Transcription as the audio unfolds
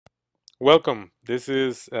Welcome. This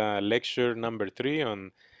is lecture number 3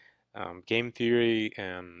 on game theory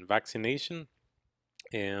and vaccination,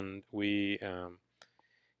 and we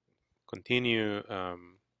continue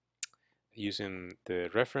using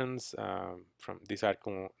the reference from this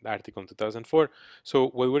article in 2004. So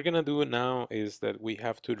what we're going to do now is that we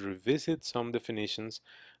have to revisit some definitions.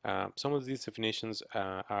 Some of these definitions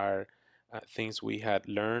are things we had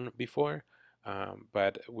learned before,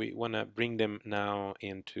 but we want to bring them now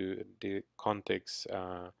into the context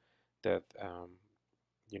that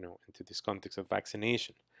into this context of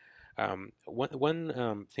vaccination.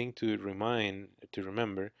 One thing to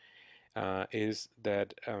remember is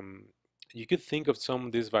that you could think of some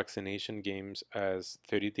of these vaccination games as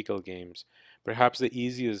theoretical games. Perhaps the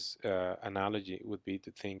easiest analogy would be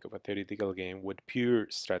to think of a theoretical game with pure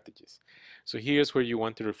strategies. So here's where you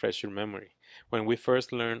want to refresh your memory. When we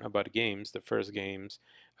first learned about games, the first games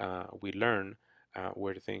we learned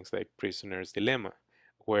were things like Prisoner's Dilemma,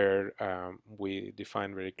 where we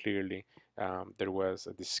defined very clearly there was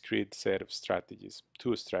a discrete set of strategies,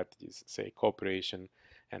 two strategies, say cooperation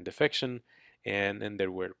and defection, and then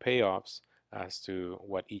there were payoffs as to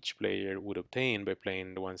what each player would obtain by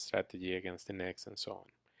playing one strategy against the next and so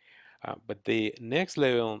on. But the next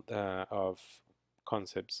level of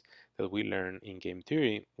concepts that we learned in game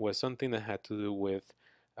theory was something that had to do with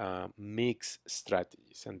mixed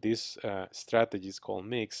strategies. And these strategies called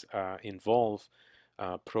mix involve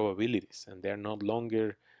probabilities, and they're no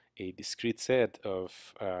longer a discrete set of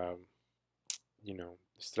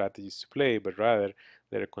strategies to play, but rather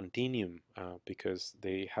they're a continuum because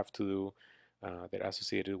they have to do they're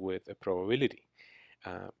associated with a probability.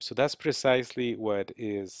 So that's precisely what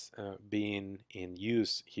is being in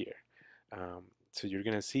use here. So you're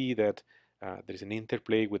going to see that there's an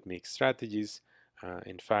interplay with mixed strategies.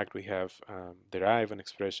 In fact, we have derived an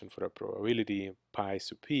expression for a probability pi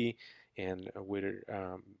sub p, and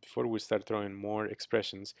before we start throwing more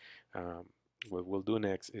expressions, what we'll do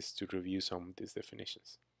next is to review some of these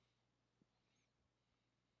definitions.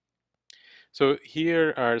 So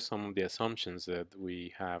here are some of the assumptions that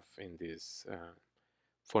we have in this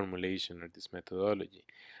formulation or this methodology.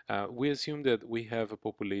 We assume that we have a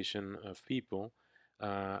population of people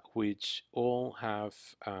which all have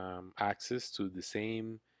access to the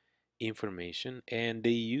same information, and they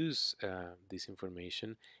use this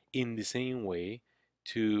information in the same way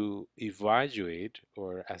to evaluate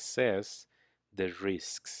or assess the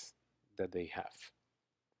risks that they have.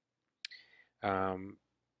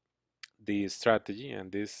 The strategy,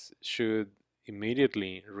 and this should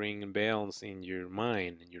immediately ring bells in your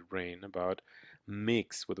mind, in your brain, about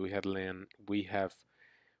mix, what we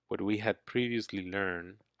had previously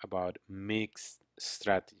learned about mixed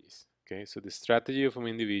strategies. Okay, so the strategy of an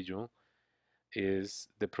individual is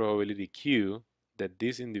the probability Q that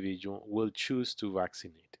this individual will choose to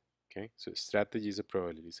vaccinate. Okay, so strategy is a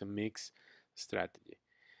probability, it's a mixed strategy.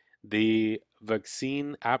 The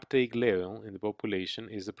vaccine uptake level in the population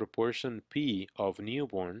is the proportion P of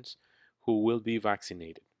newborns who will be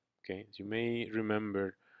vaccinated. Okay, you may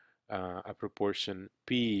remember a proportion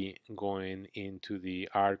P going into the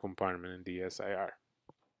R compartment in the SIR.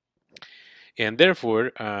 And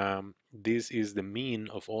therefore, this is the mean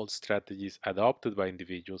of all strategies adopted by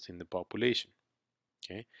individuals in the population.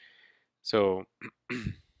 Okay, so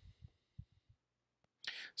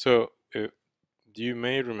so you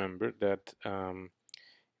may remember that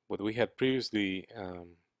what we had previously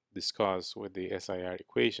discussed with the SIR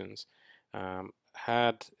equations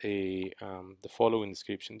had the following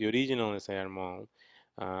description. The original SIR model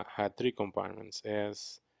had three compartments,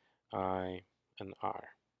 S, I, and R.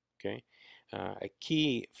 Okay, a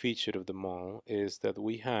key feature of the model is that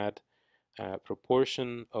we had a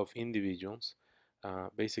proportion of individuals.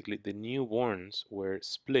 Basically, the newborns were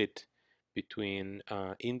split between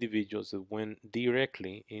individuals that went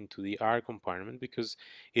directly into the R compartment, because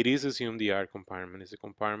it is assumed the R compartment is a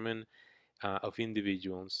compartment of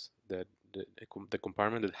individuals the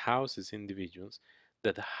compartment that houses individuals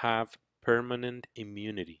that have permanent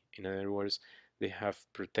immunity. In other words, they have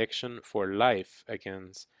protection for life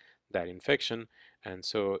against that infection. And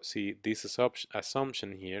so, see, this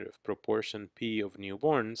assumption here of proportion P of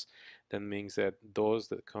newborns, that means that those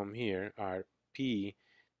that come here are P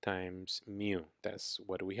times mu. That's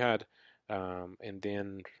what we had. And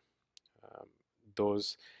then um,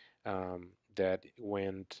 those that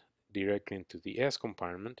went directly into the S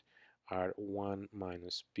compartment are 1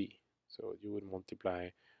 minus P. So you would multiply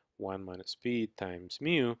 1 minus P times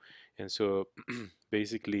mu, and so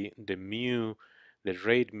basically the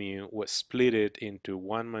rate mu was split into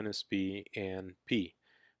 1 minus P and P.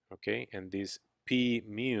 Okay, and this P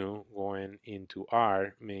mu going into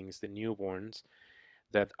R means the newborns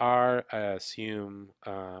that are assumed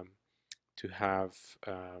to have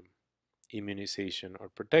immunization or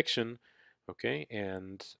protection, okay,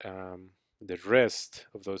 and the rest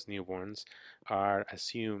of those newborns are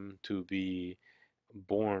assumed to be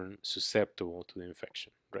born susceptible to the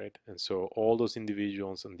infection, right? And so all those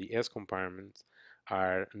individuals in the S compartment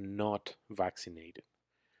are not vaccinated,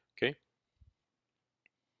 okay?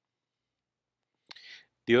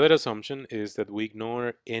 The other assumption is that we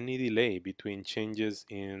ignore any delay between changes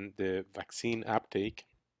in the vaccine uptake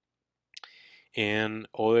and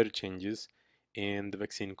other changes in the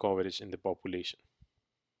vaccine coverage in the population.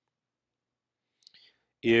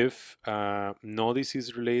 If no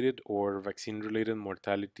disease-related or vaccine-related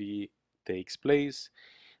mortality takes place,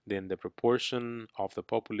 then the proportion of the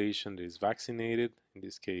population that is vaccinated, in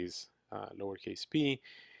this case lowercase p,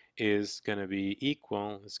 is going to be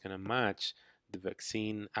equal, it's going to match the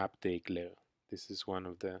vaccine uptake level. This is one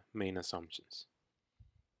of the main assumptions.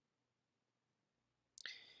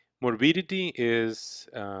 Morbidity is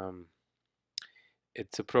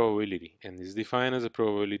it's a probability and is defined as a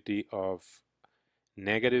probability of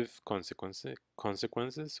negative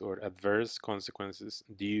consequences or adverse consequences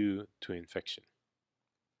due to infection.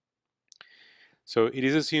 So it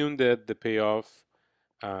is assumed that the payoff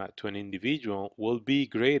to an individual will be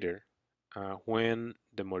greater when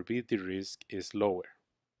the morbidity risk is lower.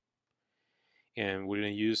 And we're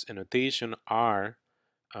going to use a notation R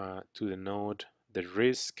to denote the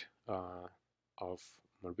risk of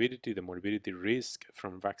morbidity, the morbidity risk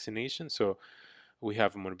from vaccination. So we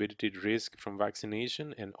have a morbidity risk from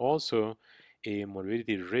vaccination and also a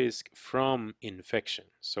morbidity risk from infection.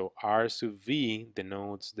 So R sub V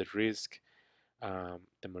denotes the risk,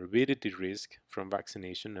 the morbidity risk from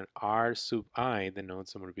vaccination, and R sub I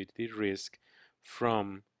denotes the morbidity risk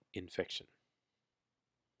from infection.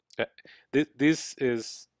 This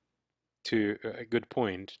is to a good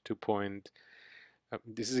point to point.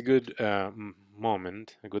 This is a good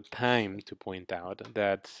moment, a good time to point out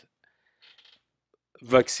that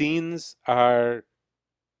vaccines are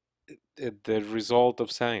the result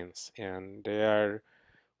of science, and they are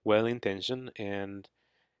well intentioned, and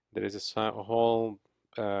there is a whole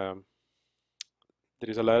um there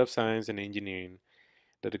is a lot of science and engineering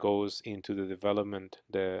that goes into the development,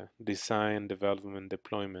 the design, development,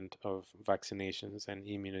 deployment of vaccinations and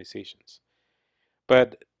immunizations.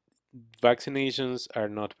 But vaccinations are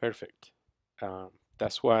not perfect.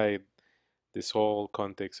 That's why this whole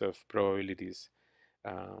context of probabilities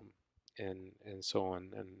um, and so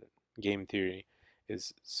on and game theory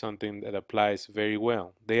is something that applies very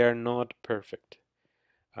well. They are not perfect.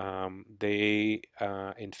 They,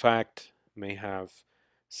 in fact, may have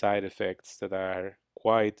side effects that are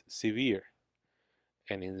quite severe.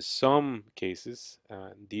 And in some cases,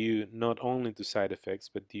 due not only to side effects,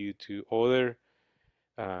 but due to other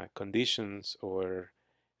conditions or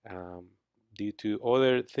um, due to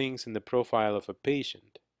other things in the profile of a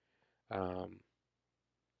patient, um,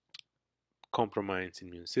 compromised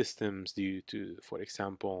immune systems due to, for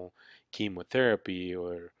example, chemotherapy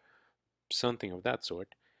or something of that sort,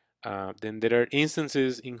 then there are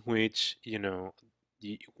instances in which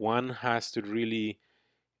one has to really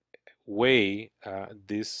weigh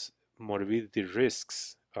these morbidity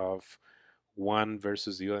risks of one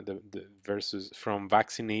versus the other, versus from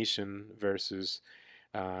vaccination versus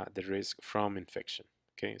the risk from infection.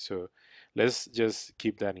 Okay, so let's just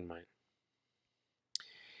keep that in mind.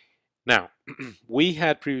 Now, we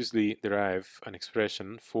had previously derived an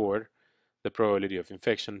expression for the probability of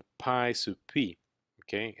infection pi sub p.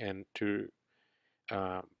 Okay, and to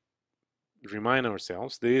uh, remind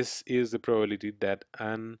ourselves, this is the probability that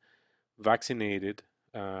an vaccinated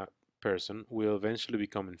person will eventually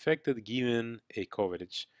become infected given a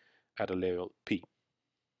coverage at a level p.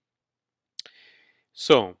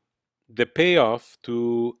 So the payoff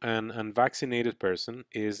to an unvaccinated person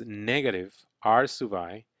is negative r sub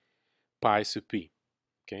I pi sub p.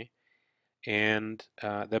 Okay, and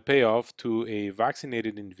the payoff to a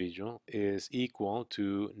vaccinated individual is equal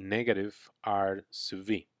to negative r sub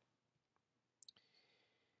v.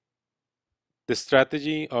 The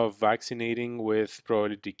strategy of vaccinating with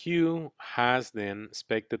probability Q has then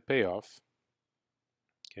expected payoff.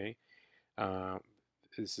 Okay, uh,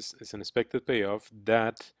 it's an expected payoff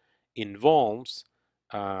that involves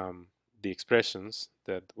the expressions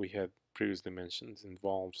that we had previously mentioned.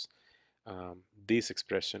 Involves this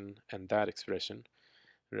expression and that expression,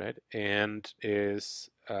 right? And is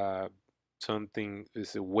something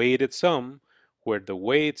is a weighted sum where the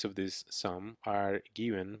weights of this sum are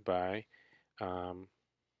given by um,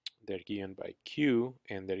 they're given by q,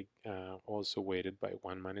 and they're also weighted by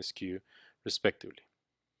 1 minus q respectively.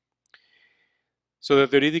 So the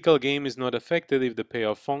theoretical game is not affected if the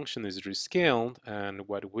payoff function is rescaled, and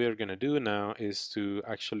what we're going to do now is to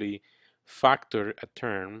actually factor a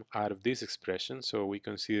term out of this expression. So we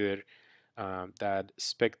consider that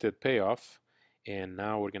expected payoff, and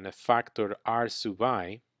now we're going to factor r sub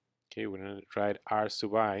I. Okay, we're going to write r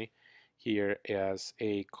sub I here as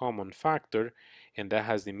a common factor, and that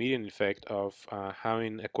has the immediate effect of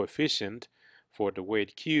having a coefficient for the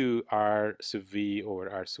weight q, r sub v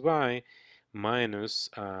over r sub I, minus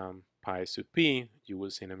pi sub p. You will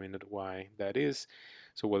see in a minute why that is.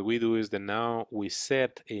 So what we do is that now we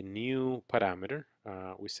set a new parameter.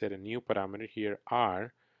 We set a new parameter here,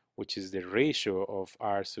 r, which is the ratio of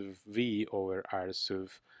r sub v over r sub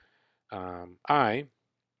I,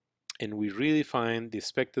 and we redefine the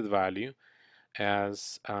expected value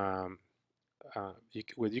as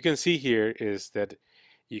what you can see here is that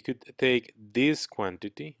you could take this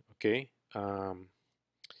quantity, okay,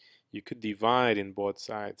 you could divide in both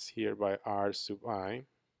sides here by r sub I.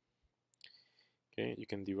 Okay, you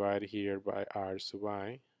can divide here by r sub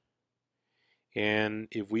I. And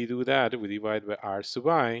if we do that, we divide by r sub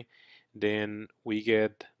I, then we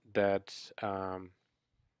get that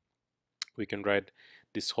we can write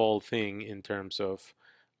this whole thing in terms of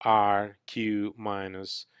r q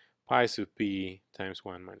minus pi sub p times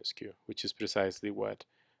 1 minus q, which is precisely what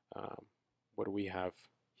we have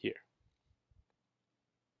here.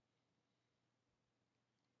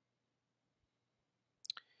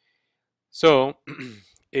 So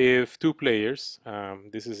if two players,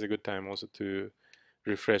 this is a good time also to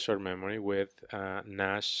refresh our memory with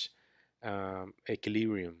Nash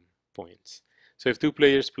equilibrium points. So if two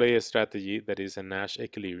players play a strategy that is a Nash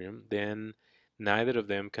equilibrium, then neither of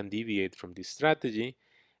them can deviate from this strategy,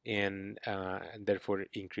 and therefore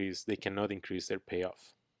they cannot increase their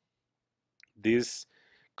payoff. This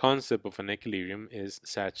concept of an equilibrium is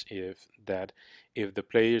such that if the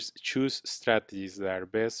players choose strategies that are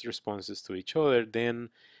best responses to each other, then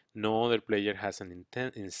no other player has an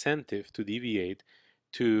incentive to deviate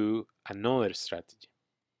to another strategy.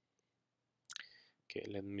 Okay,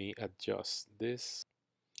 let me adjust this.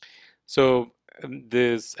 So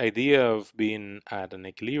this idea of being at an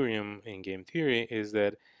equilibrium in game theory is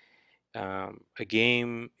that a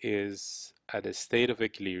game is at a state of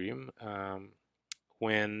equilibrium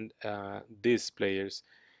when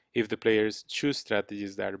if the players choose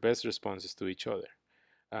strategies that are best responses to each other.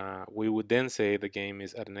 We would then say the game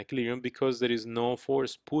is at an equilibrium because there is no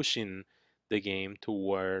force pushing the game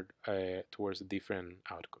towards a different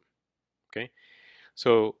outcome. Okay,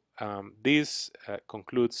 so this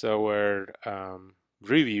concludes our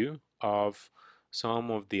review of some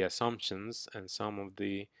of the assumptions and some of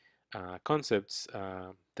the concepts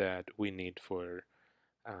that we need for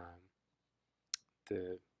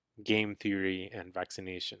the game theory and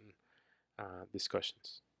vaccination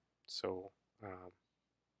discussions. So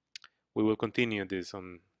we will continue this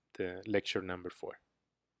on the lecture number 4.